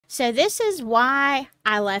So this is why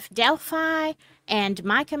I left Delphi and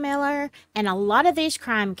Micah Miller and a lot of these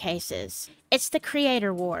crime cases. It's the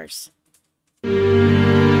creator wars.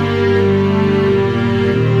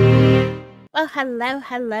 Well,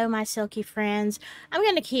 hello, my silky friends. I'm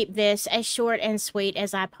going to keep this as short and sweet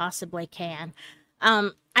as I possibly can.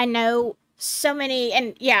 I know so many,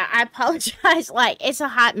 and yeah, I apologize. Like, it's a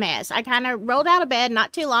hot mess. I kind of rolled out of bed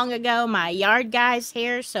not too long ago. My yard guy's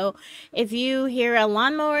here, so if you hear a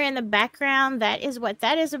lawnmower in the background, that is what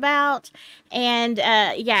that is about. And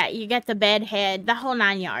yeah, you got the bed head, the whole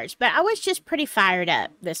 9 yards. But I was just pretty fired up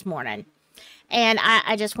this morning. And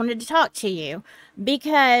I just wanted to talk to you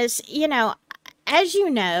because, as you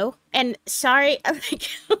know, and sorry,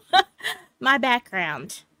 my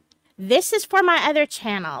background. This is for my other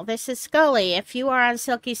channel. This is Scully. If you are on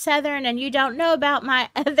Silky Southern and you don't know about my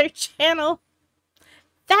other channel,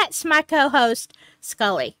 that's my co-host,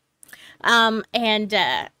 Scully. And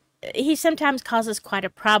he sometimes causes quite a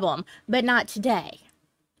problem, but not today.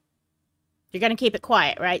 You're going to keep it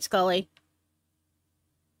quiet, right, Scully?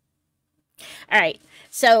 All right.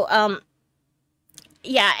 So,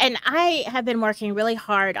 yeah, and I have been working really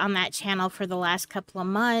hard on that channel for the last couple of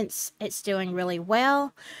months. It's doing really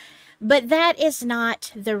well. But that is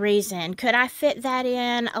not the reason. Could I fit that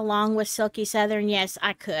in along with Silky Southern? Yes,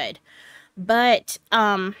 I could. But,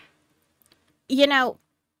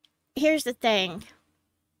 here's the thing.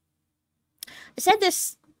 I said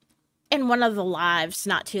this in one of the lives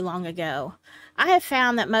not too long ago. I have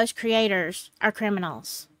found that most creators are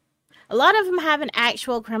criminals. A lot of them have an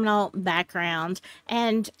actual criminal background,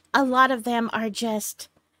 and a lot of them are just,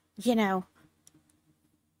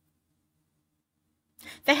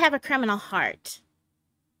 they have a criminal heart.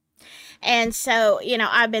 And so,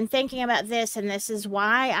 I've been thinking about this, and this is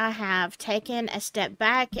why I have taken a step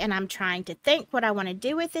back, and I'm trying to think what I want to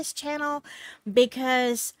do with this channel,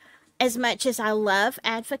 because as much as I love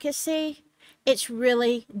advocacy, it's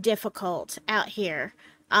really difficult out here.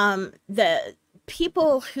 The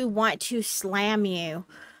people who want to slam you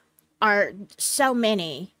are so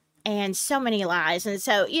many and so many lies. And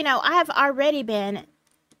so, I've already been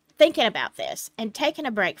thinking about this and taking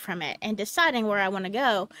a break from it and deciding where I want to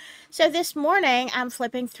go. So this morning I'm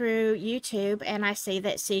flipping through YouTube and I see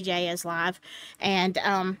that CJ is live and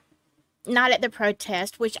not at the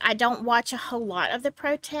protest, which I don't watch a whole lot of the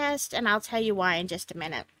protest, and I'll tell you why in just a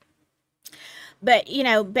minute. But,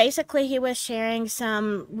 basically he was sharing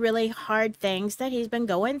some really hard things that he's been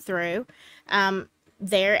going through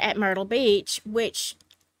there at Myrtle Beach, which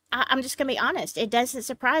I'm just going to be honest, it doesn't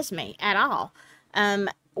surprise me at all.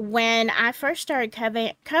 When I first started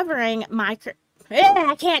covering I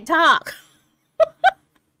can't talk.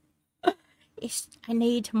 I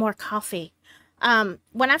need more coffee. When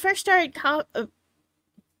I first started okay,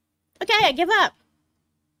 I give up.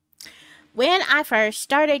 When I first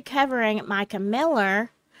started covering Micah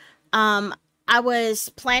Miller, I was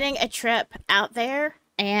planning a trip out there,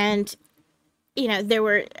 and,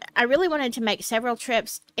 I really wanted to make several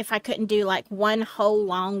trips if I couldn't do like one whole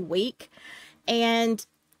long week. And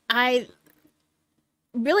I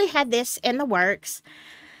really had this in the works.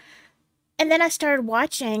 And then I started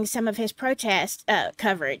watching some of his protest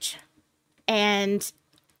coverage. And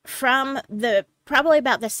from probably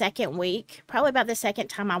about the second week, probably about the second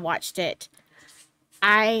time I watched it,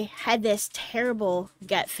 I had this terrible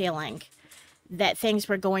gut feeling that things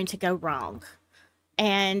were going to go wrong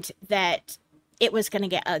and that it was going to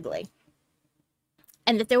get ugly.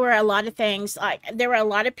 And that there were a lot of things, like there were a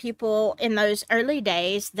lot of people in those early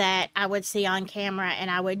days that I would see on camera and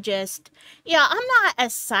I would just, I'm not a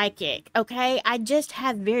psychic, okay? I just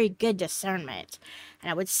have very good discernment. And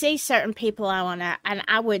I would see certain people and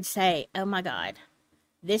I would say, oh my God,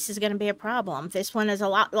 this is going to be a problem. This one is a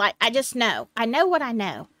lot like, I just know. I know what I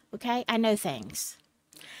know, okay? I know things.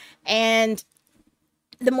 And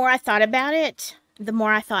the more I thought about it, the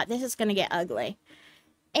more I thought this is going to get ugly.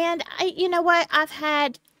 And you know what? I've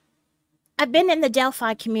been in the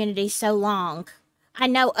Delphi community so long. I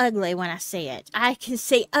know ugly when I see it. I can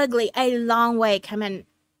see ugly a long way coming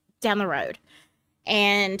down the road.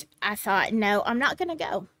 And I thought, no, I'm not going to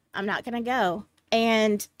go. I'm not going to go.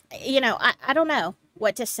 And, I don't know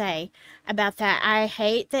what to say about that. I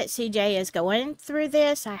hate that CJ is going through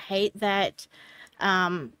this. I hate that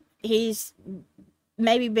he's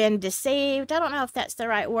maybe been deceived. I don't know if that's the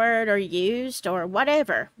right word or used or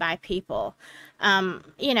whatever by people.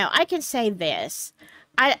 I can say this.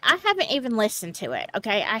 I haven't even listened to it,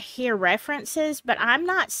 okay? I hear references, but I'm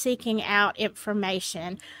not seeking out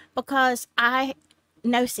information because I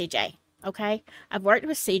know CJ, okay? I've worked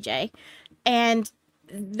with CJ, and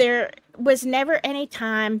there was never any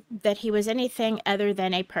time that he was anything other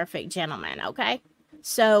than a perfect gentleman, okay?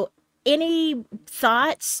 So, any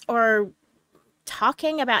thoughts or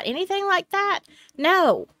talking about anything like that?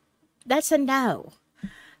 No, that's a no.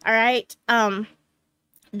 All right.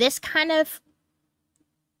 This kind of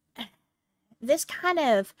this kind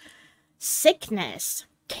of sickness,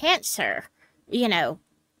 cancer, you know,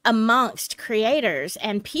 amongst creators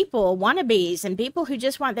and people, wannabes, and people who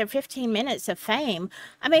just want their 15 minutes of fame.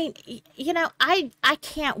 I mean, I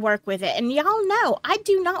can't work with it. And y'all know I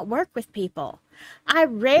do not work with people. I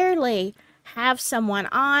rarely have someone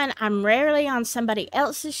on. I'm rarely on somebody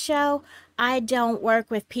else's show. I don't work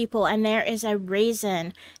with people, and there is a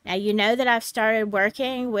reason. Now, you know that I've started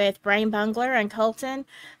working with Brain Bungler and Colton,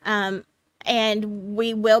 and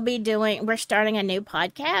we're starting a new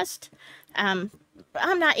podcast. I'm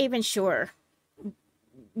not even sure.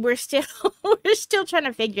 We're still we're still trying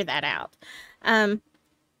to figure that out.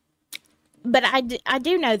 But I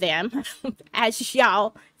do know them, as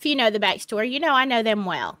y'all, if you know the backstory, you know I know them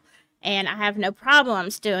well, and I have no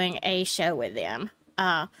problems doing a show with them.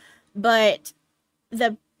 But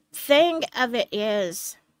the thing of it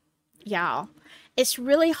is, y'all, it's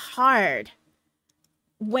really hard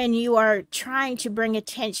when you are trying to bring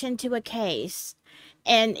attention to a case.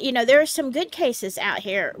 And, there are some good cases out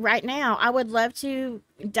here right now. I would love to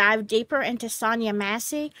dive deeper into Sonia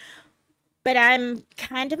Massey, but I'm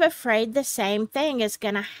kind of afraid the same thing is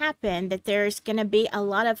going to happen, that there's going to be a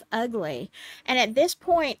lot of ugly. And at this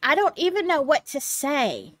point, I don't even know what to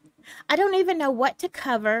say. I don't even know what to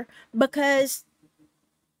cover, because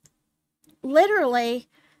literally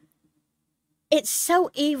it's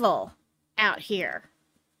so evil out here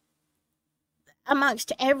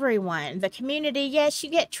amongst everyone. The community, yes, you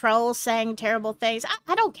get trolls saying terrible things.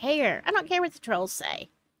 I don't care. I don't care what the trolls say.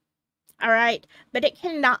 All right. But it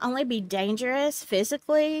can not only be dangerous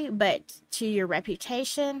physically, but to your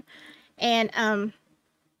reputation. And I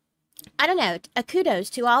don't know. A kudos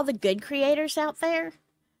to all the good creators out there.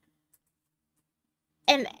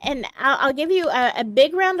 And I'll give you a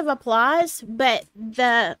big round of applause, but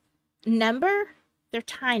the number, they're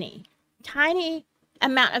tiny. Tiny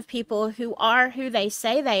amount of people who are who they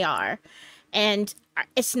say they are, and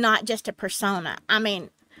it's not just a persona. I mean,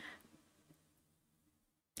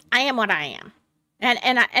 I am what I am,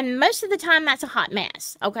 and most of the time that's a hot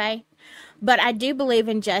mess, okay? But I do believe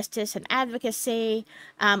in justice and advocacy.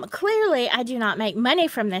 Clearly, I do not make money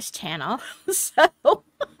from this channel, so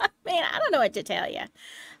I mean, I don't know what to tell you.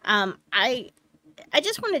 I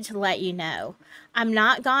just wanted to let you know I'm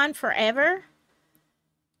not gone forever.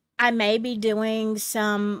 I may be doing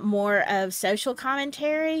some more of social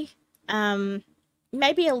commentary,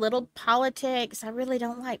 maybe a little politics. I really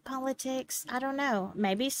don't like politics. I don't know.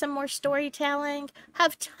 Maybe some more storytelling. I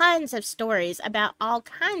have tons of stories about all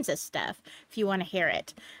kinds of stuff if you want to hear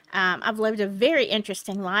it. I've lived a very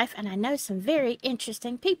interesting life, and I know some very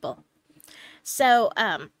interesting people. So,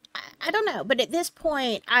 I don't know. But at this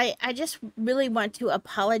point, I just really want to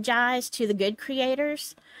apologize to the good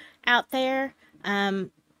creators out there.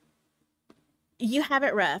 You have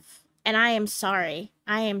it rough, and I am sorry.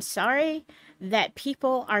 I am sorry that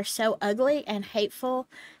people are so ugly and hateful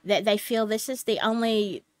that they feel this is the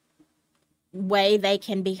only way they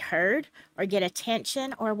can be heard or get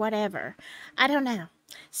attention or whatever. I don't know.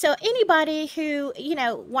 So anybody who,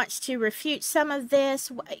 wants to refute some of this,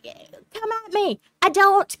 come at me. I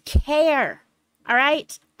don't care. All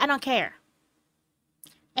right? I don't care.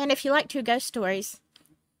 And if you like true ghost stories,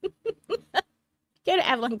 go to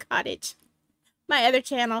Avalon Cottage, my other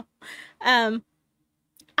channel. I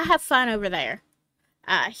have fun over there.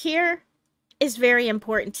 Here is very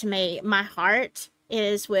important to me. My heart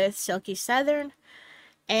is with Silky Southern,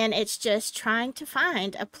 and it's just trying to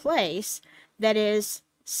find a place that is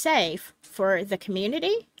safe for the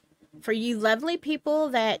community, for you lovely people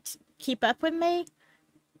that keep up with me.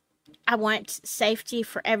 I want safety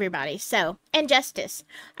for everybody. So, and justice.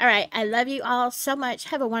 All right. I love you all so much.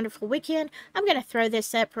 Have a wonderful weekend. I'm going to throw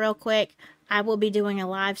this up real quick. I will be doing a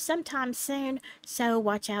live sometime soon, so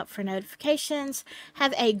watch out for notifications.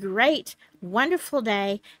 Have a great, wonderful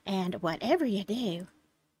day, and whatever you do,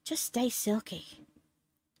 just stay silky.